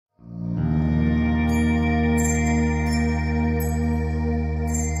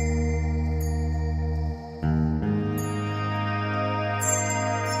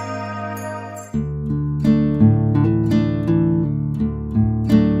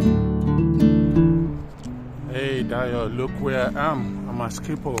Temidayo. Look where I am. I'm at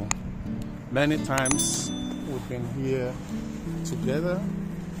Schiphol. Many times we've been here together,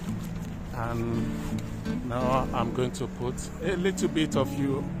 and now I'm going to put a little bit of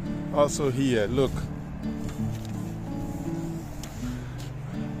you also here. Look,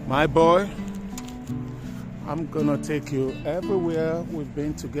 my boy, I'm gonna take you everywhere we've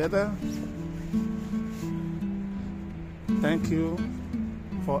been together. Thank you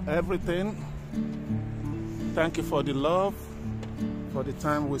for everything. Thank you for the love, for the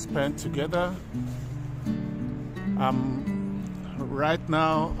time we spent together. I'm right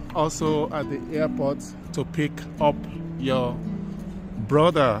now also at the airport to pick up your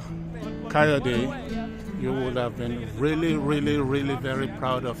brother, Kayode. You would have been really very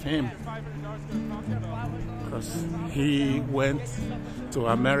proud of him, because he went to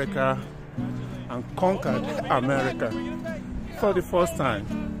America and conquered America for the first time.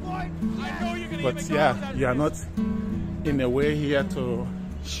 But yeah, you are not in a way here to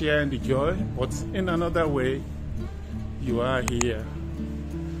share in the joy, but in another way, you are here.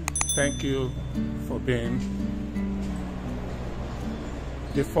 Thank you for being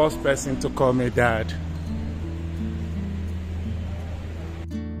the first person to call me dad.